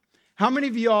How many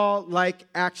of y'all like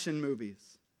action movies?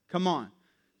 Come on.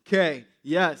 Okay,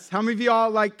 yes. How many of y'all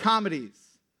like comedies?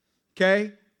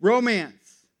 Okay,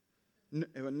 romance.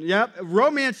 Yep,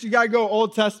 romance, you got to go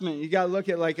Old Testament. You got to look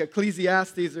at like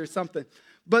Ecclesiastes or something.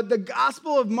 But the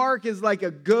Gospel of Mark is like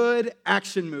a good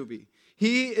action movie.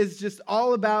 He is just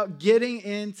all about getting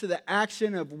into the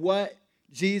action of what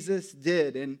Jesus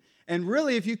did. And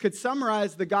really, if you could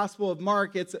summarize the Gospel of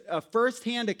Mark, it's a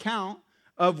firsthand account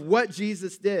of what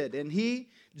Jesus did. And he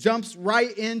jumps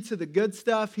right into the good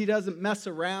stuff. He doesn't mess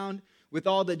around with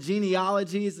all the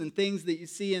genealogies and things that you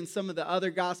see in some of the other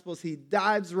Gospels. He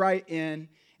dives right in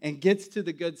and gets to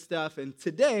the good stuff. And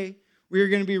today, we are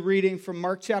going to be reading from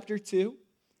Mark chapter 2,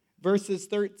 verses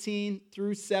 13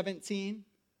 through 17.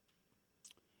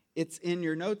 It's in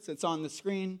your notes. It's on the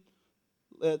screen.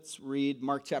 Let's read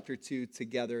Mark chapter 2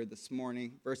 together this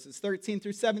morning. Verses 13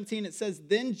 through 17, it says,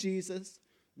 "Then Jesus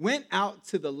went out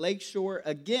to the lakeshore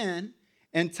again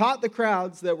and taught the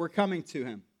crowds that were coming to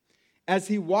him. As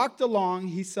he walked along,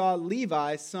 he saw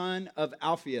Levi, son of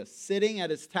Alphaeus, sitting at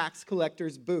his tax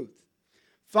collector's booth.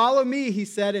 'Follow me,' he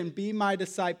said, 'and be my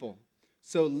disciple.'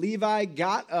 So Levi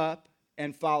got up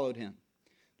and followed him.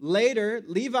 Later,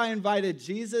 Levi invited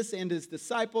Jesus and his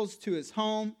disciples to his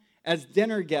home as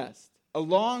dinner guests,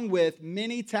 along with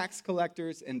many tax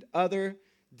collectors and other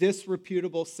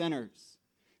disreputable sinners.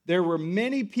 There were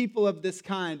many people of this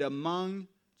kind among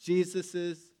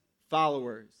Jesus'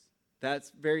 followers." That's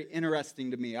very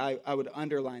interesting to me. I would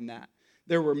underline that.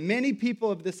 There were many people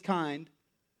of this kind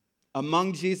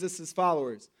among Jesus'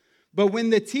 followers. But when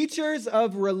the teachers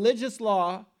of religious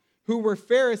law, who were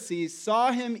Pharisees,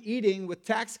 saw him eating with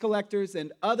tax collectors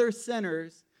and other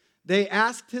sinners, they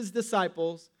asked his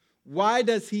disciples, "Why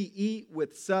does he eat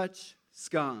with such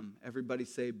scum?" Everybody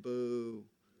say boo.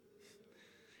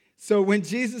 So when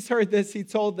Jesus heard this, he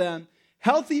told them,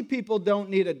 "Healthy people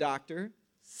don't need a doctor,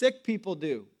 sick people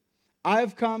do. I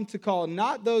have come to call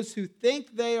not those who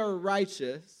think they are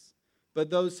righteous, but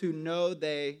those who know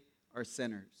they are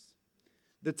sinners."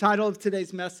 The title of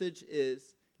today's message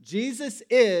is, "Jesus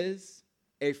is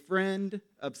a friend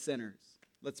of sinners."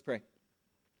 Let's pray.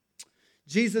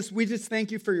 Jesus, we just thank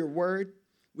you for your word.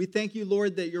 We thank you,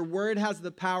 Lord, that your word has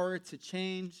the power to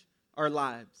change our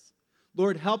lives.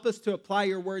 Lord, help us to apply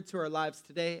your word to our lives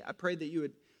today. I pray that you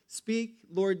would speak,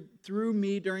 Lord, through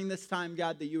me during this time,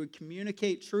 God, that you would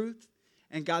communicate truth,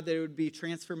 and God, that it would be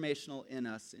transformational in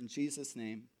us. In Jesus'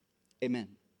 name,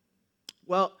 amen.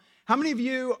 Well, how many of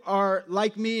you are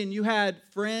like me and you had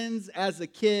friends as a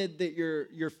kid that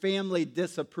your family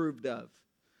disapproved of?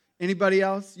 Anybody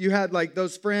else? You had like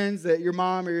those friends that your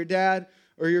mom or your dad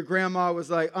or your grandma was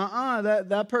like,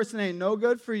 that person ain't no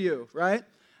good for you, right?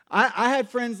 I had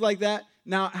friends like that.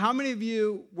 Now, how many of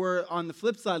you were on the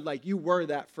flip side, like you were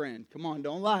that friend? Come on,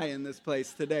 don't lie in this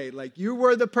place today. Like you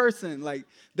were the person, like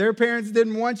their parents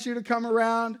didn't want you to come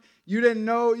around. You didn't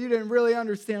know, you didn't really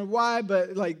understand why,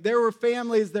 but like there were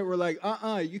families that were like,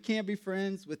 you can't be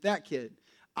friends with that kid.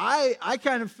 I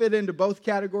kind of fit into both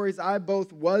categories. I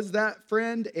both was that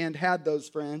friend and had those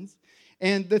friends.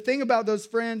 And the thing about those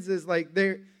friends is like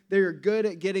they're good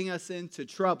at getting us into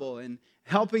trouble and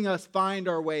helping us find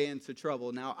our way into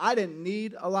trouble. Now, I didn't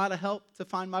need a lot of help to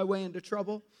find my way into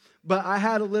trouble, but I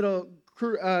had a little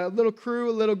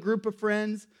group of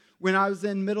friends when I was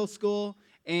in middle school,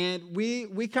 and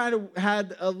we kind of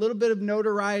had a little bit of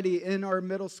notoriety in our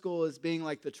middle school as being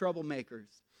like the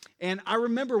troublemakers. And I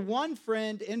remember one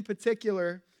friend in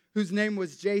particular whose name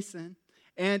was Jason.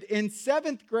 And in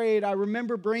 7th grade, I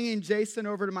remember bringing Jason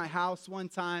over to my house one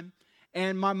time,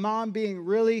 and my mom being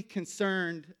really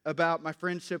concerned about my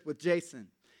friendship with Jason.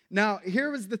 Now,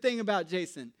 here was the thing about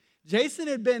Jason. Jason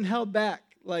had been held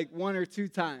back like 1 or 2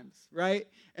 times, right?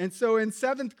 And so in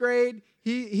 7th grade,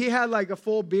 he had like a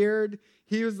full beard.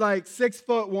 He was like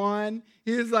 6'1".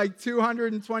 He was like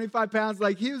 225 pounds.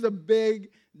 Like he was a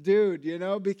big dude,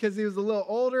 because he was a little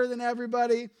older than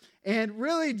everybody. And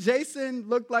really, Jason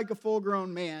looked like a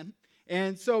full-grown man.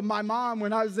 And so my mom,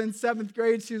 when I was in 7th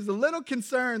grade, she was a little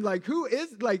concerned, like, who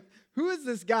is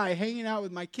this guy hanging out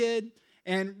with my kid?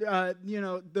 And,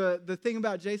 the thing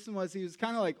about Jason was he was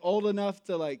kind of like old enough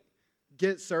to like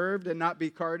get served and not be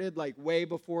carded, like way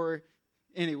before.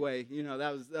 Anyway,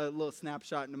 that was a little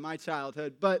snapshot into my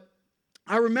childhood. But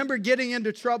I remember getting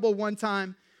into trouble one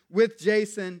time with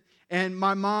Jason and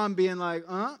my mom being like,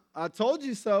 I told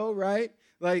you so, right?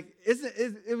 Like,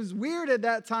 it was weird at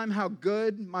that time how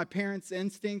good my parents'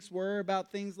 instincts were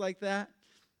about things like that.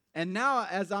 And now,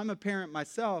 as I'm a parent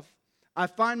myself, I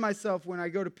find myself when I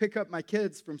go to pick up my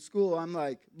kids from school, I'm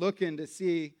like looking to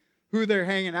see who they're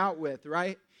hanging out with,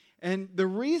 right? And the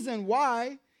reason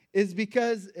why is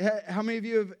because, how many of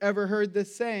you have ever heard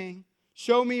this saying,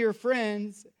 show me your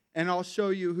friends and I'll show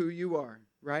you who you are,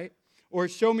 right? Or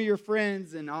show me your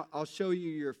friends and I'll show you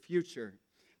your future.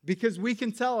 Because we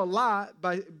can tell a lot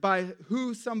by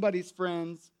who somebody's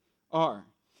friends are.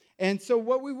 And so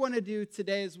what we want to do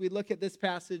today as we look at this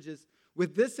passage is,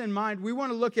 with this in mind, we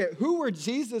want to look at who were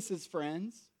Jesus'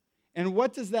 friends and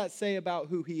what does that say about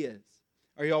who he is.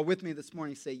 Are y'all with me this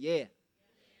morning? Say, yeah.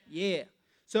 Yeah.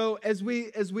 So as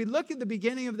we look at the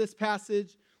beginning of this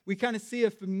passage, we kind of see a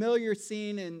familiar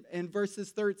scene in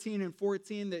verses 13 and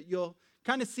 14 that you'll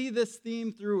kind of see this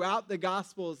theme throughout the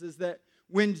Gospels, is that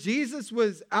when Jesus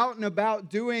was out and about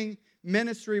doing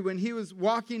ministry, when he was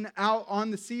walking out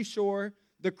on the seashore,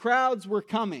 the crowds were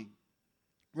coming,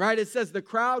 right? It says the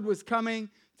crowd was coming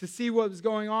to see what was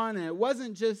going on, and it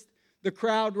wasn't just the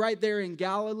crowd right there in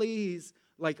Galilee. He's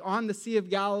like on the Sea of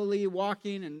Galilee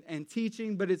walking and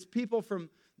teaching, but it's people from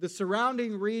the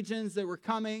surrounding regions that were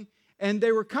coming, and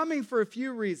they were coming for a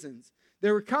few reasons.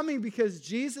 They were coming because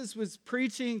Jesus was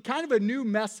preaching kind of a new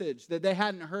message that they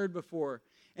hadn't heard before,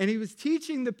 and he was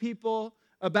teaching the people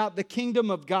about the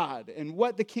kingdom of God and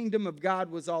what the kingdom of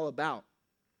God was all about.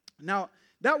 Now,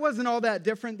 that wasn't all that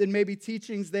different than maybe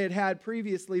teachings they had had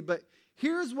previously, but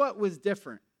here's what was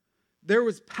different. There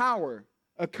was power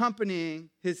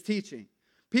accompanying his teaching.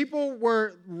 People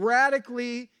were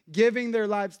radically giving their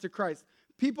lives to Christ.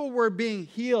 People were being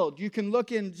healed. You can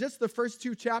look in just the first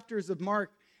 2 chapters of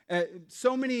Mark at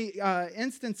so many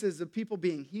instances of people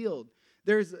being healed.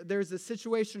 There's a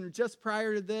situation just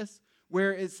prior to this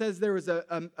where it says there was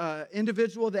a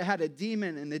individual that had a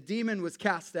demon, and the demon was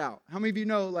cast out. How many of you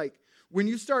know, like, when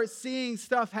you start seeing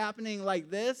stuff happening like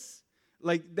this,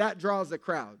 like that draws a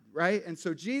crowd, right? And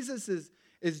so Jesus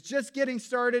is just getting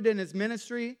started in his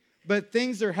ministry, but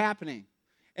things are happening.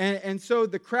 And so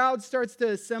the crowd starts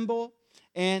to assemble,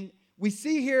 and we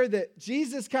see here that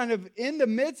Jesus kind of in the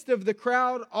midst of the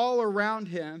crowd all around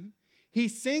him, he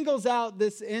singles out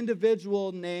this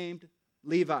individual named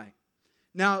Levi.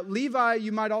 Now, Levi,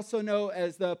 you might also know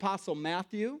as the Apostle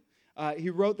Matthew. He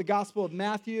wrote the Gospel of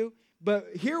Matthew.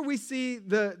 But here we see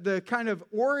the kind of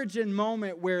origin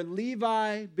moment where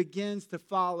Levi begins to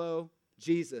follow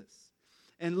Jesus.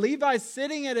 And Levi's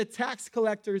sitting at a tax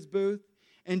collector's booth,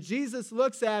 and Jesus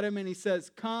looks at him and he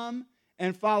says, "Come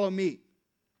and follow me."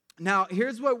 Now,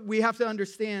 here's what we have to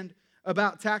understand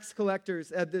about tax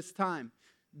collectors at this time.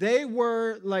 They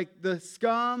were like the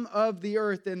scum of the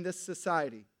earth in this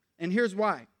society. And here's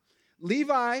why.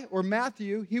 Levi, or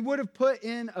Matthew, he would have put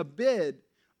in a bid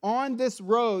on this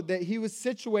road that he was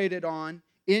situated on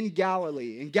in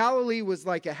Galilee. And Galilee was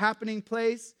like a happening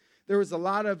place. There was a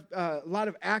lot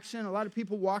of action, a lot of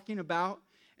people walking about.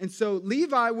 And so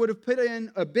Levi would have put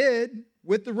in a bid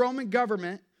with the Roman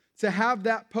government to have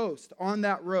that post on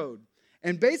that road.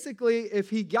 And basically, if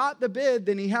he got the bid,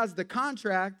 then he has the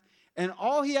contract, and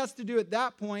all he has to do at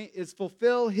that point is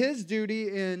fulfill his duty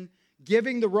in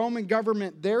giving the Roman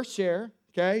government their share.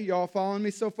 Okay, y'all following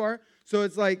me so far? So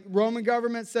it's like Roman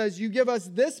government says, you give us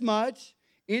this much,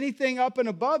 anything up and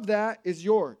above that is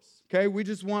yours. Okay, we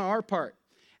just want our part.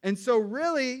 And so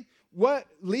really what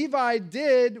Levi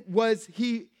did was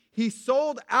he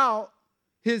sold out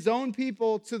his own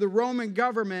people to the Roman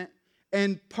government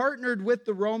and partnered with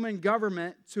the Roman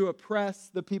government to oppress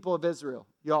the people of Israel.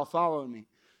 Y'all following me?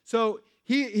 So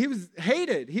he was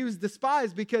hated. He was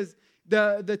despised because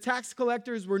the tax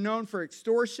collectors were known for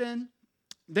extortion.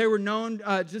 They were known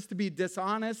just to be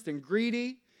dishonest and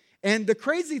greedy. And the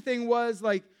crazy thing was,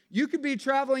 like, you could be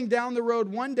traveling down the road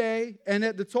one day, and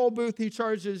at the toll booth, he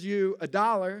charges you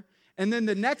 $1. And then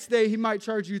the next day, he might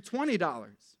charge you $20,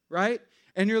 right?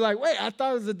 And you're like, wait, I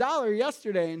thought it was $1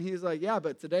 yesterday. And he's like, yeah,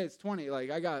 but today it's 20. Like,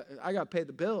 I got to pay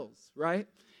the bills, right?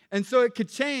 And so it could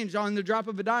change on the drop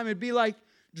of a dime. It'd be like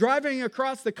driving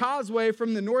across the causeway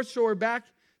from the North Shore back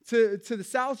to the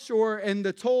South Shore, and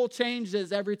the toll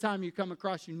changes every time you come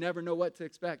across. You never know what to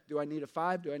expect. Do I need a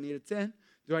 5? Do I need a 10?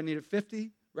 Do I need a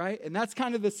 50? Right? And that's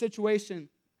kind of the situation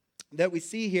that we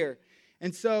see here.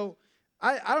 And so,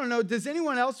 I don't know, does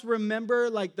anyone else remember,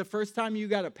 like, the first time you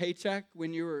got a paycheck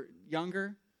when you were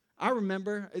younger? I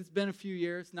remember. It's been a few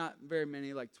years, not very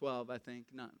many, like 12, I think.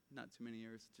 Not too many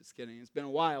years. Just kidding. It's been a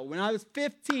while. When I was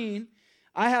 15,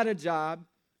 I had a job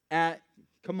at,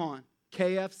 come on,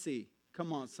 KFC.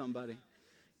 Come on, somebody.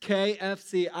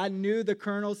 KFC. I knew the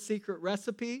Colonel's secret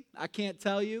recipe. I can't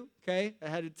tell you, okay? I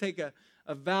had to take a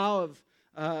vow of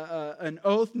an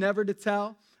oath never to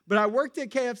tell. But I worked at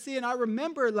KFC, and I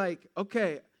remember, like,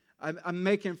 okay, I'm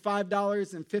making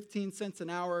 $5.15 an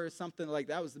hour or something like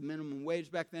that. Was the minimum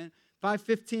wage back then.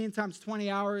 515 times 20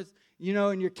 hours,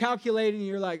 and you're calculating,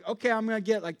 you're like, okay, I'm going to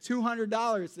get like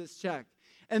 $200 this check.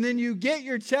 And then you get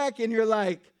your check and you're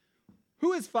like,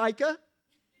 who is FICA?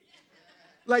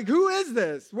 Like, who is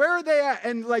this? Where are they at?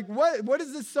 And like, what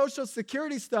is this Social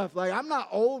Security stuff? Like, I'm not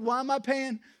old. Why am I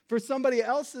paying for somebody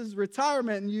else's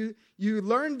retirement? And you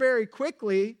learn very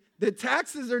quickly that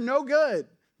taxes are no good,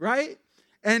 right?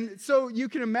 And so you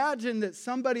can imagine that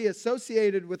somebody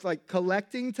associated with like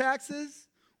collecting taxes,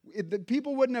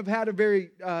 people wouldn't have had a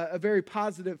very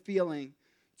positive feeling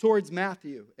towards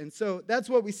Matthew. And so that's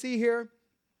what we see here.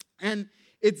 And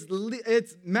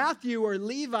it's Matthew or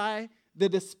Levi, the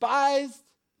despised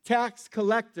tax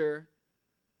collector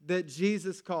that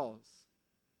Jesus calls.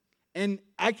 And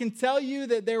I can tell you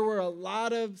that there were a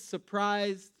lot of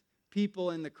surprised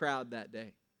people in the crowd that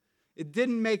day. It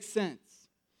didn't make sense.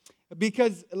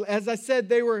 Because, as I said,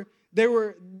 they were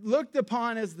looked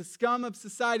upon as the scum of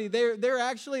society. They're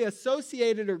actually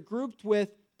associated or grouped with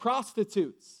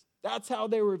prostitutes. That's how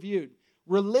they were viewed.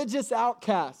 Religious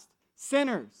outcasts,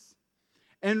 sinners.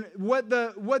 And what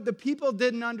the people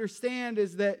didn't understand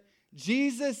is that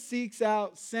Jesus seeks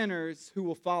out sinners who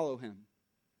will follow him.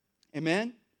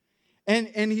 Amen?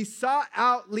 And he sought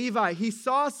out Levi. He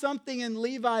saw something in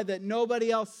Levi that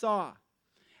nobody else saw.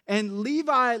 And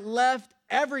Levi left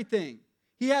everything.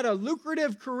 He had a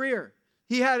lucrative career.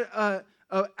 He had an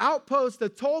outpost, a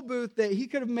toll booth that he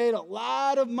could have made a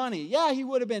lot of money. Yeah, he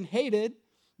would have been hated,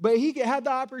 but he had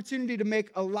the opportunity to make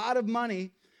a lot of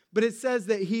money. But it says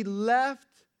that he left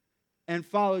and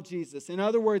followed Jesus. In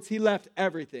other words, he left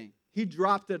everything. He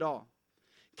dropped it all.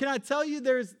 Can I tell you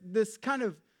there's this kind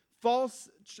of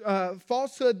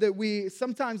falsehood that we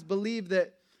sometimes believe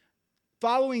that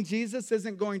following Jesus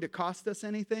isn't going to cost us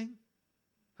anything?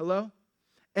 Hello?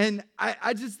 And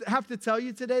I just have to tell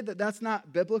you today that that's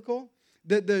not biblical.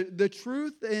 The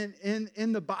truth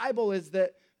in the Bible is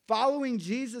that following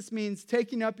Jesus means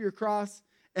taking up your cross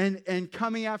and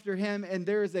coming after him, and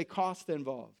there is a cost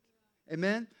involved.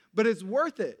 Amen? But it's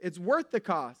worth it. It's worth the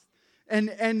cost.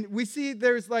 And we see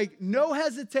there's like no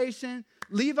hesitation.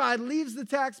 Levi leaves the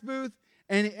tax booth,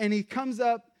 and he comes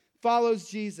up, follows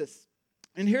Jesus.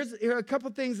 And here are a couple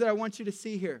things that I want you to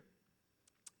see here.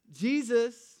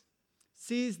 Jesus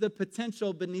sees the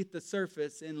potential beneath the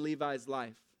surface in Levi's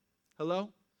life. Hello?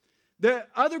 The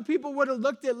other people would have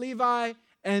looked at Levi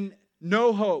and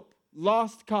no hope,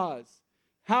 lost cause.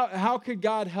 How could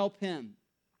God help him?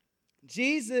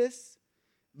 Jesus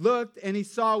looked and he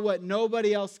saw what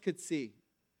nobody else could see.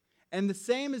 And the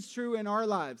same is true in our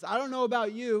lives. I don't know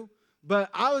about you,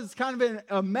 but I was kind of in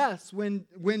a mess when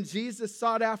Jesus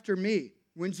sought after me.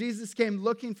 When Jesus came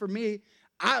looking for me,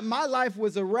 my life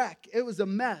was a wreck. It was a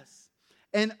mess.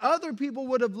 And other people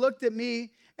would have looked at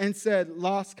me and said,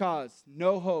 lost cause,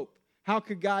 no hope. How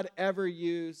could God ever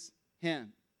use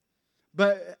him?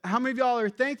 But how many of y'all are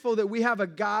thankful that we have a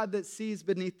God that sees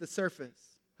beneath the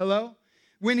surface? Hello?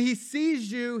 When he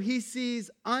sees you, he sees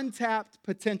untapped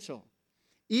potential.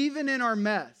 Even in our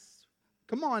mess.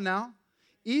 Come on now.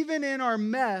 Even in our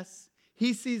mess,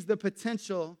 he sees the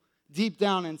potential deep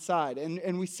down inside.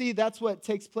 And we see that's what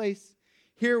takes place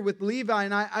here with Levi.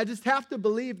 And I just have to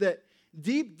believe that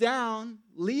deep down,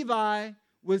 Levi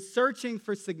was searching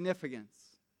for significance.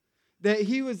 That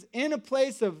he was in a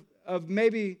place of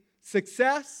maybe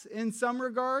success in some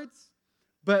regards,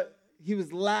 but he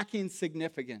was lacking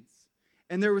significance.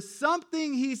 And there was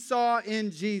something he saw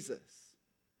in Jesus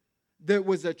that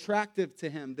was attractive to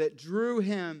him, that drew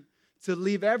him to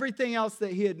leave everything else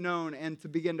that he had known and to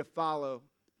begin to follow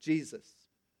Jesus.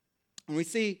 And we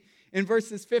see in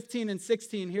verses 15 and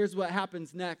 16, here's what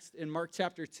happens next in Mark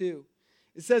chapter 2.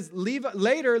 It says,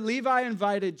 later Levi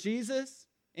invited Jesus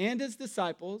and his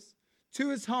disciples to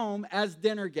his home as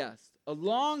dinner guests,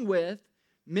 along with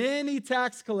many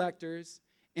tax collectors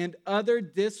and other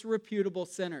disreputable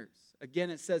sinners. Again,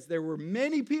 it says there were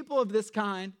many people of this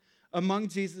kind among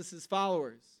Jesus'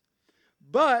 followers.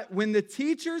 But when the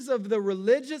teachers of the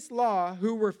religious law,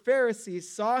 who were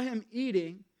Pharisees, saw him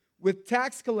eating with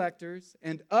tax collectors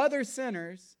and other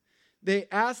sinners, they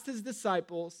asked his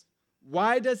disciples,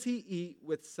 why does he eat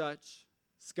with such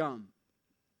scum?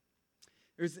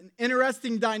 There's an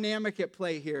interesting dynamic at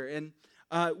play here. And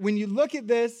when you look at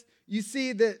this, you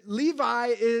see that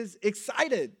Levi is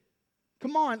excited.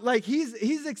 Come on, like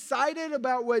he's excited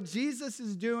about what Jesus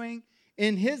is doing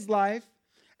in his life.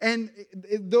 And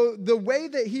the way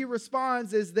that he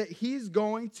responds is that he's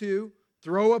going to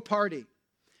throw a party.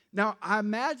 Now, I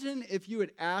imagine if you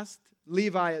had asked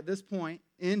Levi at this point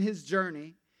in his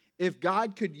journey, if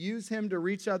God could use him to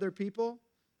reach other people,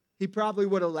 he probably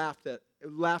would have laughed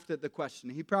at the question.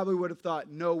 He probably would have thought,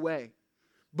 no way.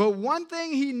 But one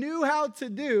thing he knew how to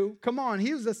do, come on,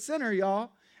 he was a sinner,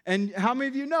 y'all. And how many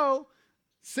of you know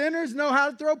sinners know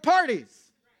how to throw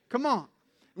parties? Come on.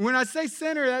 When I say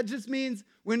sinner, that just means,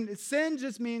 when sin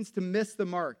just means to miss the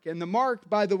mark. And the mark,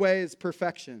 by the way, is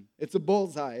perfection. It's a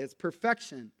bullseye. It's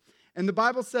perfection. And the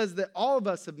Bible says that all of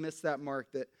us have missed that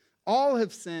mark, that all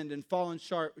have sinned and fallen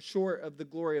short of the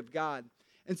glory of God.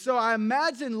 And so I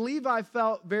imagine Levi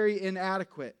felt very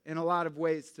inadequate in a lot of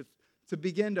ways to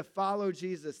begin to follow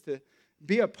Jesus, to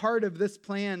be a part of this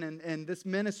plan and this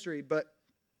ministry. But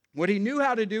what he knew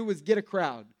how to do was get a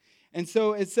crowd. And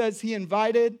so it says he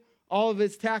invited all of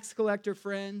his tax collector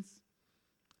friends.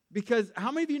 Because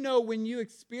how many of you know when you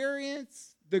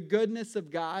experience the goodness of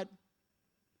God,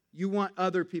 you want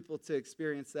other people to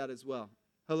experience that as well?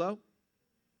 Hello?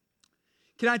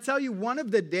 Can I tell you, one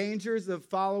of the dangers of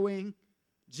following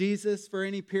Jesus for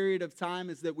any period of time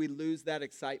is that we lose that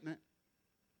excitement?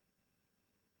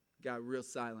 Got real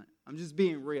silent. I'm just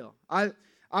being real.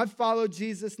 I've followed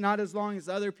Jesus not as long as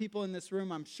other people in this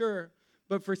room, I'm sure.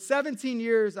 But for 17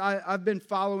 years, I've been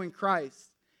following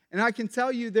Christ. And I can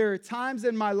tell you there are times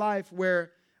in my life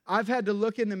where I've had to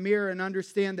look in the mirror and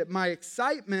understand that my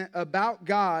excitement about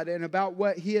God and about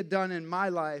what he had done in my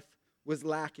life was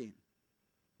lacking,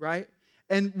 right?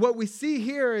 And what we see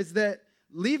here is that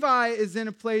Levi is in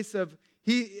a place of,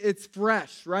 it's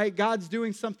fresh, right? God's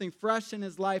doing something fresh in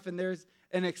his life, and there's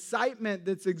an excitement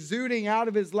that's exuding out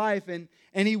of his life, and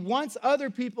he wants other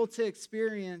people to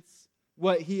experience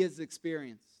what he has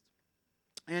experienced.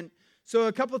 And so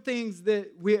a couple things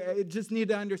that we just need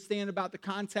to understand about the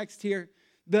context here.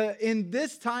 In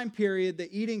this time period, the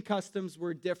eating customs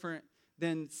were different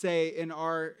than, say, in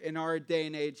our day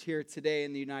and age here today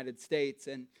in the United States.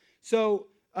 And so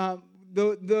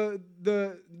the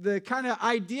kind of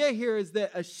idea here is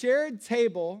that a shared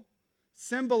table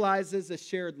symbolizes a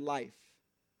shared life.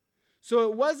 So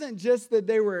it wasn't just that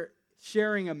they were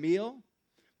sharing a meal,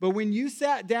 but when you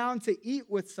sat down to eat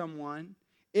with someone,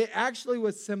 it actually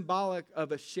was symbolic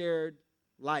of a shared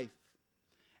life.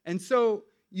 And so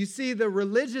you see the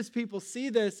religious people see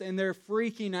this and they're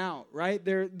freaking out, right?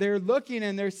 They're looking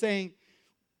and they're saying,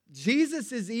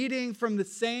 Jesus is eating from the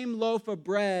same loaf of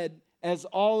bread as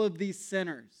all of these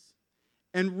sinners.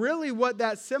 And really what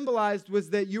that symbolized was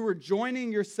that you were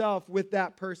joining yourself with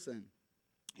that person.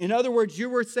 In other words, you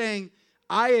were saying,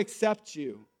 I accept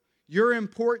you. You're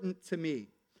important to me.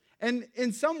 And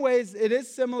in some ways, it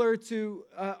is similar to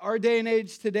our day and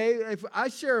age today. If I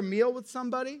share a meal with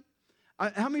somebody,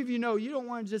 how many of you know you don't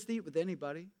want to just eat with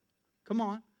anybody? Come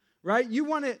on, right? You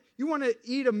want to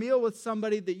eat a meal with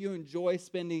somebody that you enjoy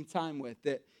spending time with,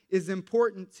 that is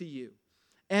important to you.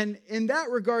 And in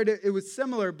that regard, it was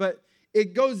similar, but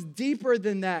it goes deeper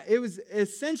than that. It was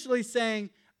essentially saying,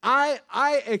 I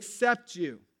accept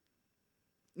you.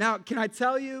 Now, can I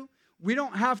tell you, we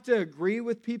don't have to agree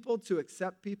with people to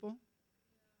accept people.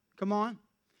 Come on.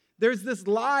 There's this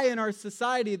lie in our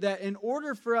society that in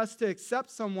order for us to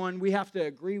accept someone, we have to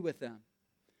agree with them.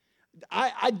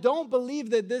 I don't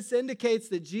believe that this indicates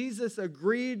that Jesus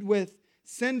agreed with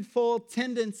sinful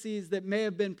tendencies that may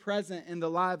have been present in the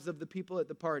lives of the people at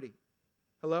the party.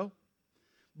 Hello?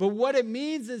 But what it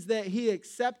means is that he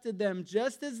accepted them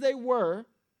just as they were,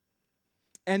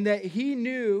 and that he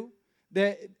knew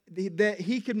that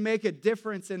he could make a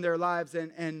difference in their lives,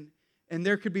 and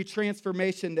there could be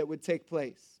transformation that would take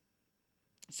place.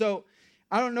 So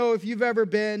I don't know if you've ever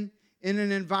been in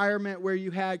an environment where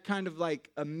you had kind of like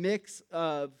a mix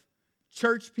of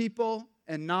church people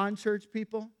and non-church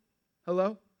people.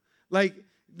 Hello? Like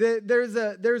there's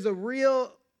a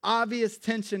real obvious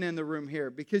tension in the room here,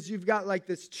 because you've got like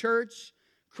this church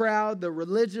crowd, the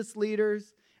religious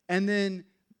leaders, and then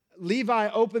Levi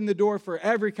opened the door for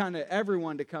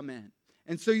everyone to come in.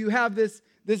 And so you have this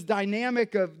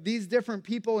dynamic of these different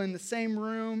people in the same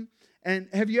room. And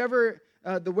have you ever,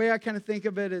 the way I kind of think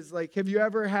of it is like, have you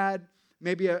ever had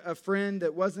maybe a friend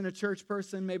that wasn't a church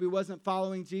person, maybe wasn't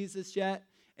following Jesus yet,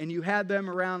 and you had them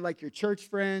around like your church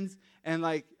friends, and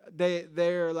like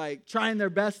they're like trying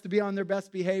their best to be on their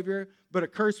best behavior, but a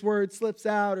curse word slips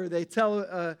out, or they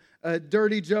tell a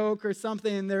dirty joke or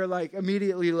something, and they're like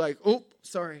immediately like, oh,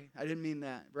 sorry, I didn't mean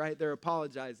that, right? They're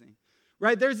apologizing,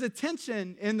 right? There's a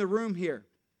tension in the room here.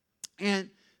 And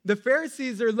the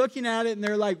Pharisees are looking at it and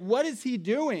they're like, what is he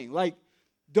doing? Like,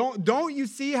 don't you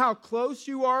see how close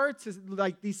you are to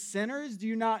like these sinners? Do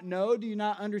you not know? Do you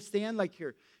not understand? Like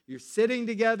you're sitting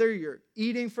together, you're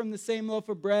eating from the same loaf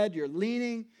of bread, you're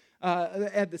leaning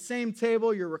at the same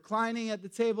table, you're reclining at the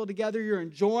table together, you're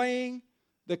enjoying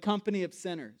the company of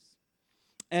sinners.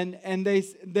 And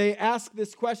they ask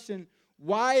this question,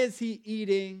 why is he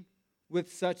eating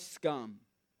with such scum?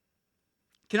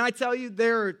 Can I tell you,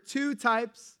 there are two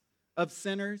types of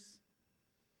sinners?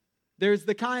 There's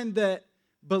the kind that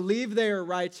believe they are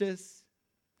righteous,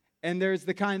 and there's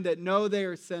the kind that know they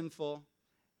are sinful,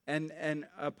 and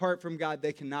apart from God,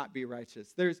 they cannot be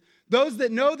righteous. There's those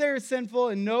that know they are sinful,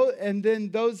 and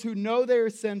then those who know they are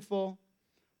sinful,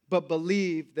 but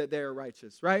believe that they are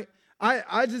righteous, right?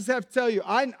 I just have to tell you,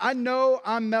 I know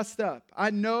I'm messed up. I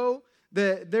know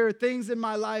that there are things in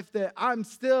my life that I'm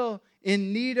still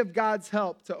in need of God's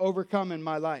help to overcome in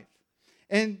my life.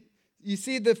 And you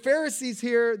see, the Pharisees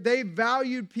here, they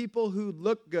valued people who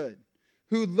looked good,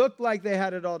 who looked like they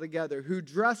had it all together, who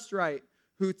dressed right,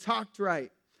 who talked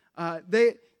right.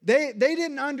 They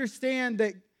didn't understand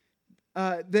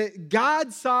that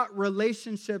God sought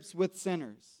relationships with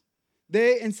sinners.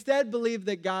 They instead believed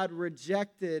that God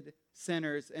rejected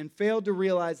sinners and failed to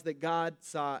realize that God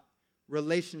sought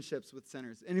relationships with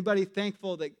sinners. Anybody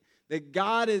thankful that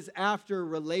God is after a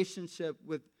relationship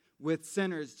with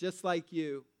sinners just like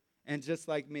you and just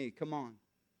like me? Come on.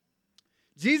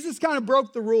 Jesus kind of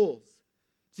broke the rules.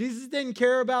 Jesus didn't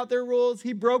care about their rules.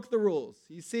 He broke the rules.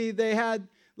 You see, they had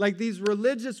like these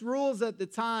religious rules at the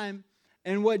time,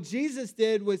 and what Jesus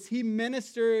did was he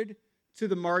ministered to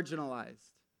the marginalized.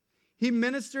 He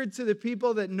ministered to the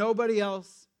people that nobody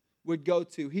else would go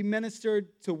to. He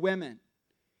ministered to women.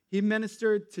 He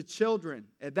ministered to children.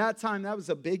 At that time, that was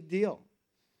a big deal.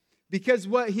 Because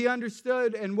what he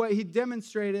understood and what he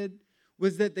demonstrated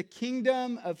was that the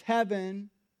kingdom of heaven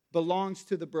belongs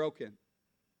to the broken.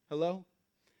 Hello?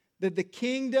 That the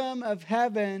kingdom of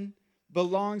heaven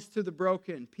belongs to the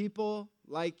broken. People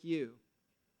like you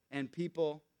and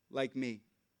people like me.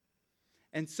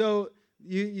 And so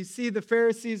you see the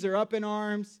Pharisees are up in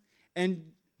arms and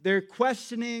they're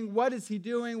questioning, what is he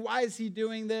doing? Why is he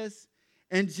doing this?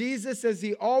 And Jesus, as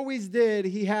he always did,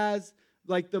 he has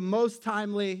like the most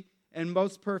timely and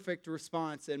most perfect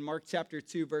response. In Mark chapter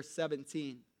 2, verse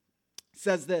 17, it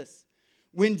says this: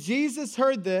 when Jesus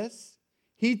heard this,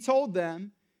 he told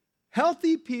them,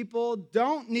 healthy people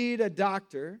don't need a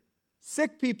doctor,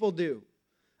 sick people do.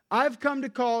 I've come to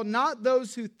call not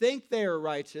those who think they are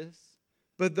righteous,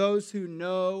 but those who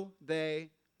know they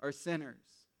are sinners.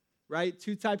 Right?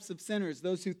 Two types of sinners,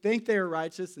 those who think they are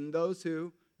righteous and those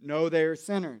who know they are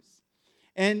sinners.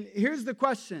 And here's the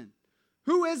question: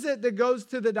 who is it that goes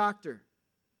to the doctor?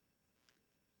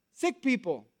 Sick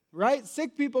people, right?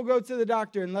 Sick people go to the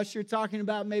doctor, unless you're talking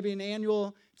about maybe an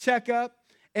annual checkup.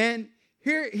 And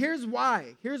here's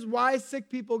why. Here's why sick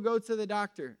people go to the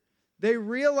doctor. They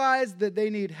realize that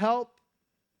they need help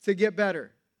to get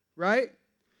better, right?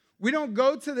 We don't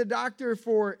go to the doctor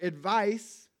for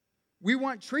advice. We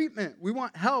want treatment. We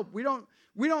want help. We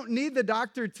don't need the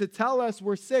doctor to tell us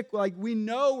we're sick. Like, we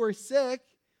know we're sick.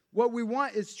 What we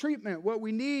want is treatment. What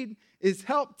we need is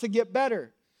help to get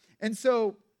better. And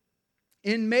so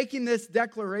in making this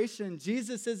declaration,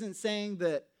 Jesus isn't saying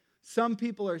that some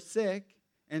people are sick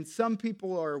and some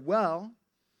people are well.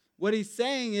 What he's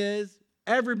saying is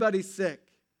everybody's sick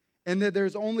and that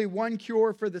there's only one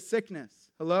cure for the sickness.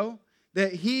 Hello?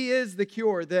 That he is the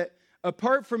cure. That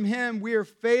apart from him, we are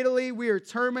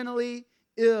terminally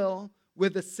ill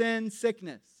with a sin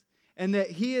sickness. And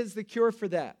that he is the cure for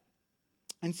that.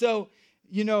 And so,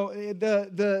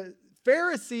 the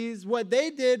Pharisees, what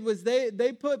they did was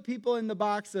they put people in the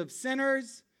box of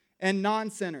sinners and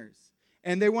non-sinners.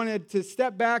 And they wanted to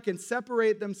step back and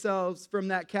separate themselves from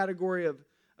that category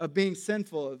of being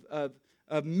sinful,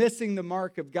 of missing the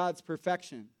mark of God's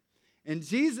perfection. And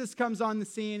Jesus comes on the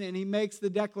scene and he makes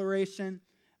the declaration,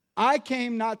 I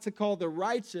came not to call the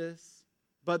righteous,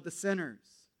 but the sinners.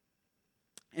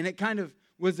 And it kind of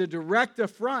was a direct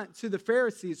affront to the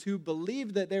Pharisees who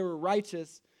believed that they were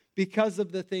righteous because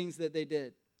of the things that they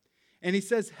did. And he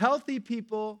says, healthy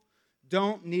people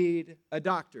don't need a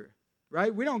doctor,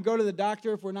 right? We don't go to the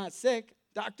doctor if we're not sick.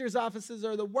 Doctors' offices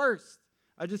are the worst.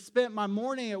 I just spent my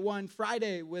morning at one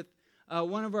Friday with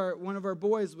one of our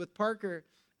boys, with Parker.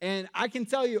 And I can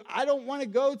tell you, I don't want to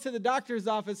go to the doctor's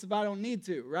office if I don't need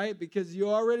to, right? Because you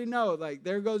already know, like,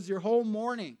 there goes your whole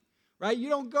morning, right? You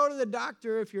don't go to the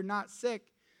doctor if you're not sick.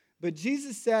 But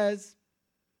Jesus says,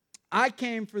 I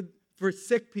came for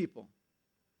sick people.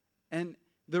 And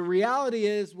the reality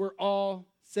is we're all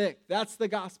sick. That's the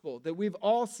gospel, that we've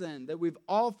all sinned, that we've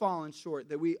all fallen short,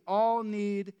 that we all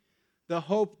need the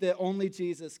hope that only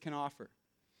Jesus can offer.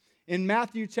 In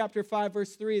Matthew chapter 5,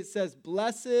 verse 3, it says,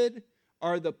 blessed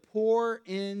are the poor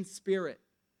in spirit,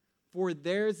 for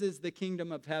theirs is the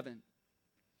kingdom of heaven.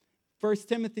 1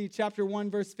 Timothy chapter 1,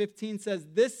 verse 15 says,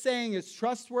 this saying is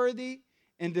trustworthy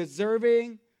and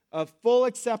deserving of full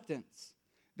acceptance,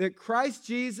 that Christ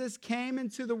Jesus came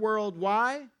into the world,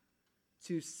 why?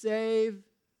 To save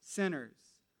sinners,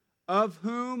 of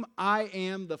whom I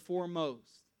am the foremost.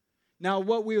 Now,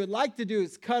 what we would like to do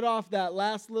is cut off that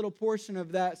last little portion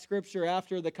of that scripture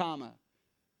after the comma.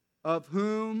 Of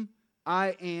whom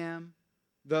I am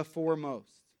the foremost.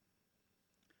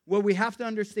 What we have to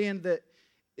understand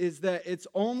is that it's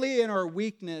only in our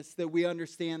weakness that we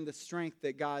understand the strength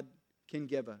that God can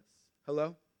give us.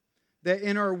 Hello? That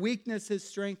in our weakness, His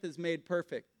strength is made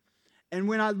perfect. And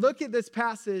when I look at this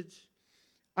passage,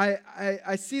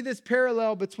 I see this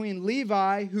parallel between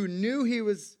Levi, who knew he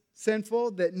was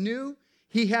sinful, that knew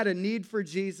he had a need for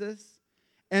Jesus,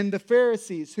 and the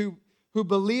Pharisees, who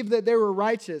believed that they were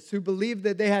righteous, who believed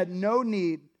that they had no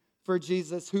need for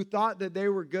Jesus, who thought that they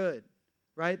were good,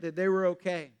 right? That they were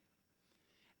okay.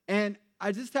 And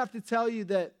I just have to tell you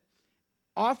that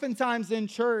oftentimes in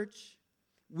church,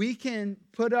 we can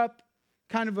put up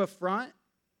kind of a front,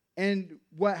 and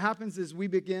what happens is we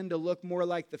begin to look more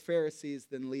like the Pharisees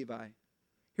than Levi.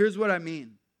 Here's what I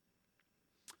mean.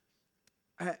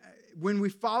 When we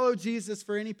follow Jesus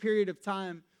for any period of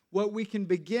time, what we can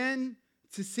begin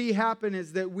to see happen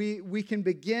is that we can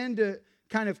begin to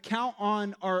kind of count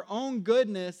on our own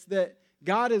goodness that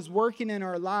God is working in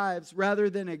our lives rather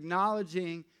than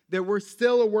acknowledging that we're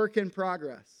still a work in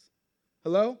progress.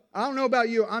 Hello? I don't know about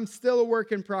you. I'm still a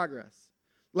work in progress.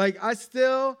 Like, I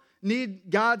still need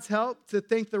God's help to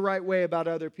think the right way about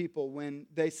other people when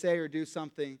they say or do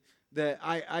something that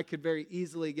I could very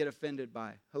easily get offended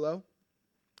by. Hello?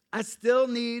 I still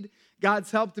need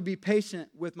God's help to be patient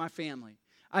with my family.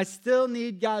 I still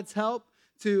need God's help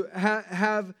to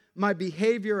have my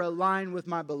behavior align with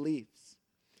my beliefs.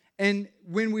 And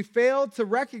when we fail to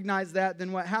recognize that,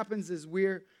 then what happens is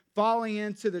we're falling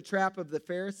into the trap of the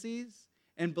Pharisees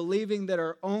and believing that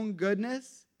our own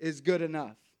goodness is good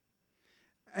enough.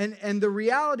 And the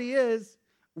reality is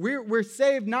we're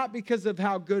saved not because of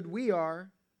how good we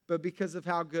are, but because of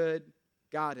how good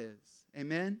God is.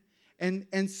 Amen?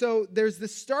 And so there's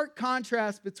this stark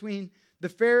contrast between the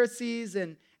Pharisees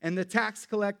and the tax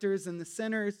collectors and the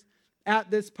sinners at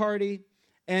this party.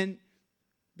 And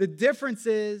the difference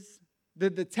is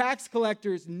that the tax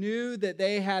collectors knew that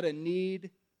they had a need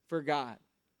for God.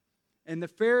 And the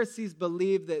Pharisees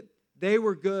believed that they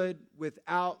were good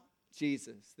without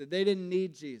Jesus, that they didn't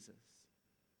need Jesus.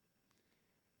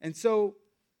 And so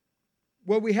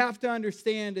what we have to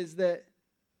understand is that,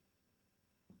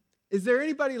 is there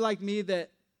anybody like me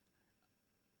that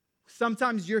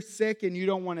sometimes you're sick and you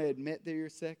don't want to admit that you're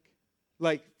sick?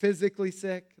 Like physically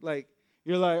sick? Like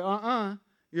you're like,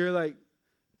 You're like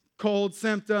cold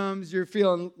symptoms, you're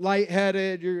feeling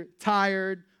lightheaded, you're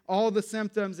tired, all the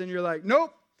symptoms, and you're like,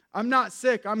 nope, I'm not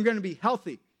sick, I'm going to be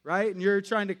healthy, right? And you're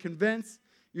trying to convince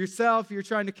yourself, you're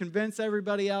trying to convince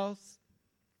everybody else.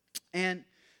 And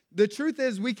the truth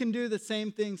is we can do the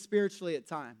same thing spiritually at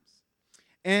times.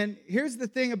 And here's the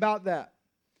thing about that.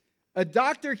 A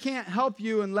doctor can't help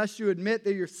you unless you admit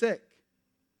that you're sick,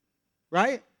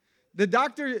 right? The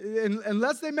doctor,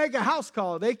 unless they make a house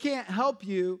call, they can't help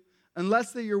you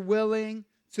unless that you're willing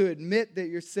to admit that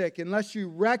you're sick, unless you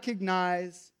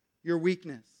recognize your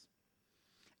weakness.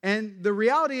 And the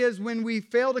reality is when we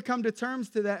fail to come to terms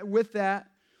with that,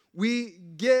 we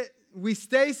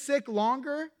stay sick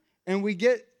longer and we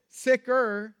get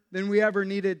sicker than we ever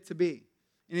needed to be.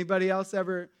 Anybody else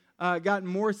ever gotten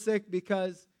more sick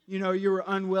because, you were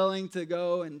unwilling to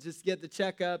go and just get the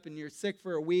checkup and you're sick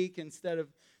for a week instead of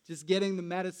just getting the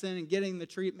medicine and getting the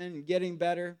treatment and getting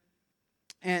better?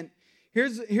 And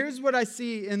here's what I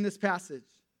see in this passage.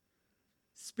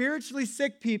 Spiritually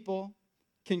sick people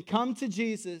can come to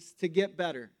Jesus to get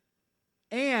better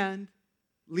and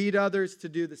lead others to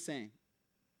do the same.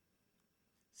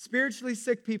 Spiritually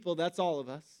sick people, that's all of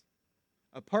us.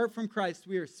 Apart from Christ,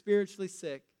 we are spiritually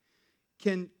sick,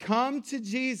 can come to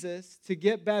Jesus to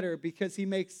get better because he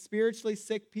makes spiritually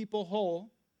sick people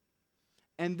whole.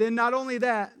 And then not only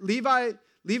that, Levi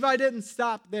didn't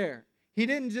stop there. He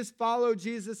didn't just follow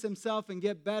Jesus himself and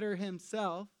get better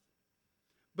himself.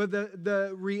 But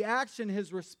the reaction,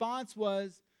 his response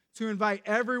was to invite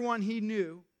everyone he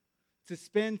knew to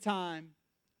spend time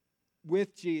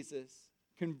with Jesus,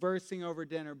 conversing over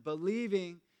dinner,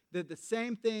 believing that the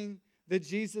same thing that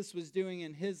Jesus was doing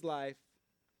in his life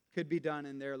could be done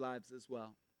in their lives as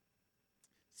well.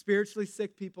 Spiritually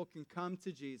sick people can come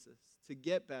to Jesus to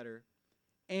get better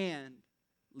and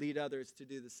lead others to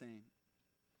do the same.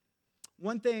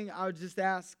 One thing I would just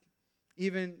ask,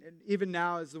 even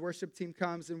now as the worship team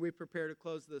comes and we prepare to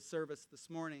close the service this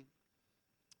morning,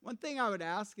 one thing I would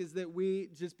ask is that we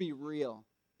just be real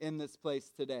in this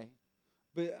place today.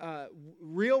 But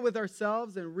real with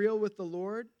ourselves and real with the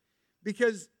Lord.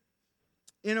 Because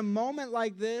in a moment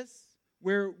like this,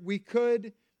 where we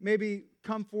could maybe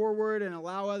come forward and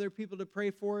allow other people to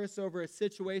pray for us over a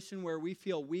situation where we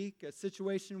feel weak, a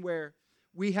situation where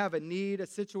we have a need, a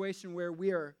situation where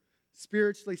we are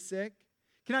spiritually sick.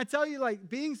 Can I tell you, like,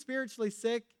 being spiritually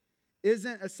sick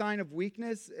isn't a sign of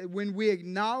weakness. When we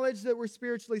acknowledge that we're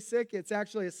spiritually sick, it's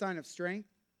actually a sign of strength.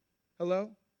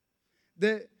 Hello?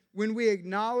 That when we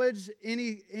acknowledge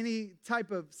any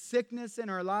type of sickness in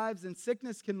our lives, and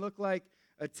sickness can look like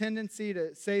a tendency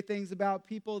to say things about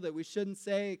people that we shouldn't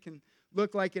say. It can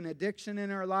look like an addiction in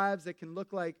our lives. It can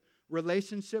look like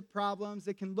relationship problems.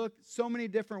 It can look so many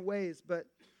different ways. But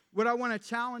what I want to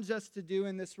challenge us to do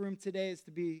in this room today is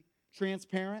to be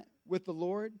transparent with the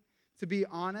Lord, to be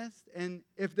honest. And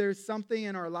if there's something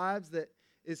in our lives that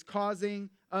is causing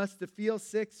us to feel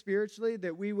sick spiritually,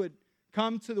 that we would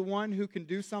come to the one who can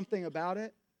do something about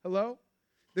it. Hello?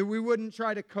 That we wouldn't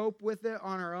try to cope with it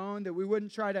on our own, that we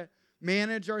wouldn't try to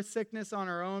manage our sickness on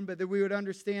our own, but that we would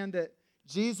understand that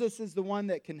Jesus is the one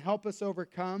that can help us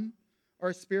overcome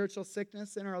our spiritual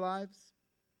sickness in our lives.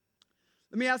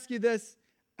 Let me ask you this.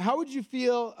 How would you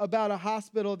feel about a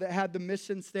hospital that had the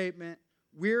mission statement,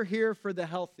 "We're here for the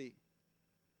healthy.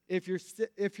 If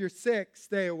you're sick,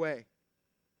 stay away"?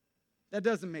 That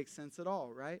doesn't make sense at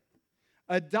all, right?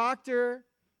 A doctor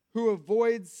who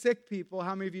avoids sick people,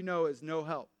 how many of you know, is no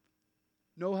help?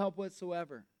 No help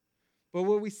whatsoever. But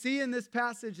what we see in this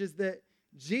passage is that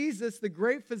Jesus, the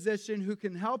great physician who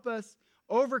can help us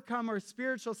overcome our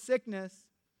spiritual sickness,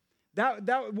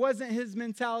 that wasn't his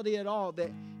mentality at all.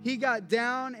 That he got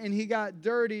down and he got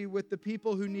dirty with the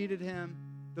people who needed him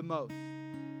the most.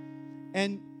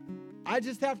 And I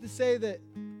just have to say that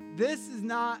this is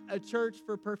not a church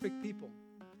for perfect people.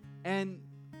 And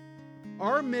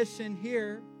our mission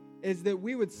here is that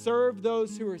we would serve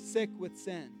those who are sick with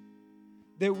sin.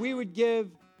 That we would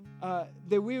give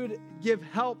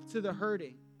help to the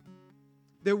hurting.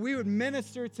 That we would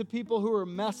minister to people who are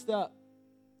messed up,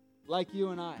 like you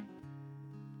and I.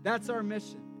 That's our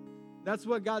mission. That's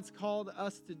what God's called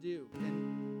us to do.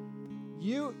 And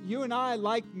you and I,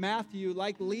 like Matthew,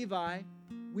 like Levi,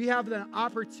 we have the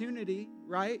opportunity,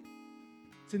 right,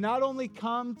 to not only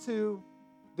come to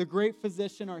the great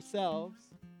physician ourselves,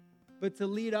 but to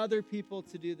lead other people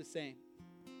to do the same.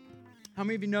 How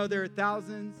many of you know there are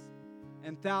thousands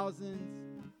and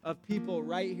thousands of people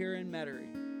right here in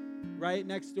Metairie, right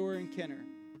next door in Kenner,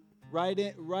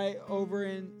 right over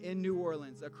in New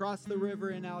Orleans, across the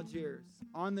river in Algiers,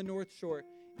 on the North Shore.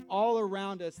 All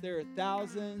around us, there are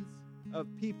thousands of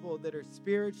people that are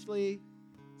spiritually,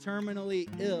 terminally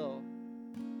ill,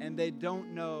 and they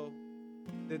don't know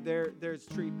that there's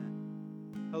treatment.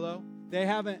 Hello? They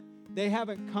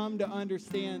haven't come to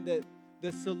understand that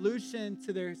the solution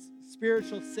to their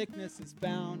spiritual sickness is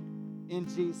found in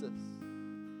Jesus.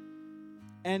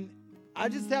 And I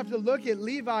just have to look at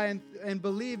Levi and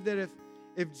believe that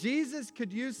if Jesus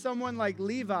could use someone like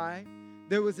Levi,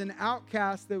 that was an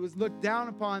outcast, that was looked down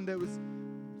upon,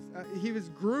 he was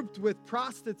grouped with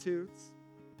prostitutes.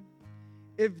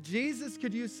 If Jesus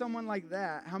could use someone like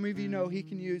that, how many of you know he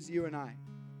can use you and I?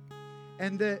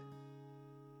 And that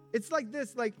it's like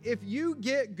this, like if you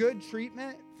get good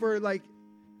treatment for like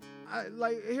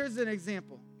here's an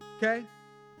example, okay?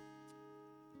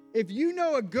 If you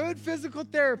know a good physical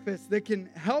therapist that can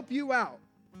help you out,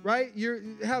 right? You're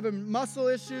having muscle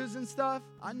issues and stuff.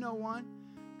 I know one,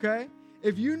 okay?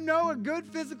 If you know a good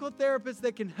physical therapist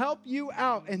that can help you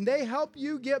out and they help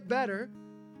you get better,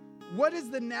 what is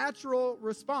the natural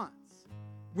response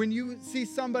when you see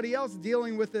somebody else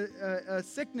dealing with a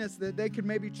sickness that they could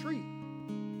maybe treat?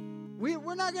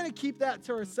 We're not going to keep that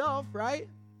to ourselves, right?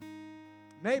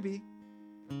 Maybe.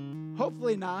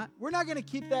 Hopefully not. We're not going to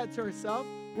keep that to ourselves.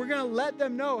 We're going to let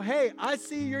them know, hey, I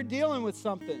see you're dealing with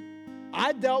something.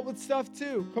 I dealt with stuff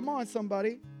too. Come on,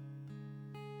 somebody.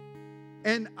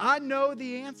 And I know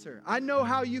the answer. I know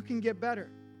how you can get better.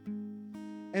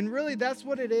 And really, that's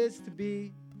what it is to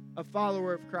be a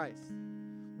follower of Christ.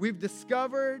 We've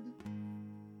discovered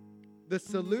the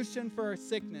solution for our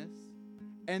sickness,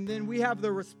 and then we have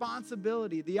the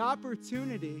responsibility, the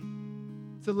opportunity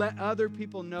to let other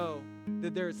people know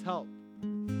that there's help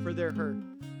for their hurt,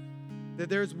 that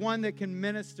there's one that can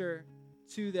minister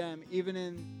to them even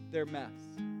in their mess.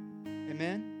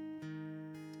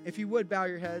 Amen? If you would, bow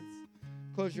your heads,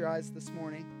 close your eyes this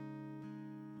morning.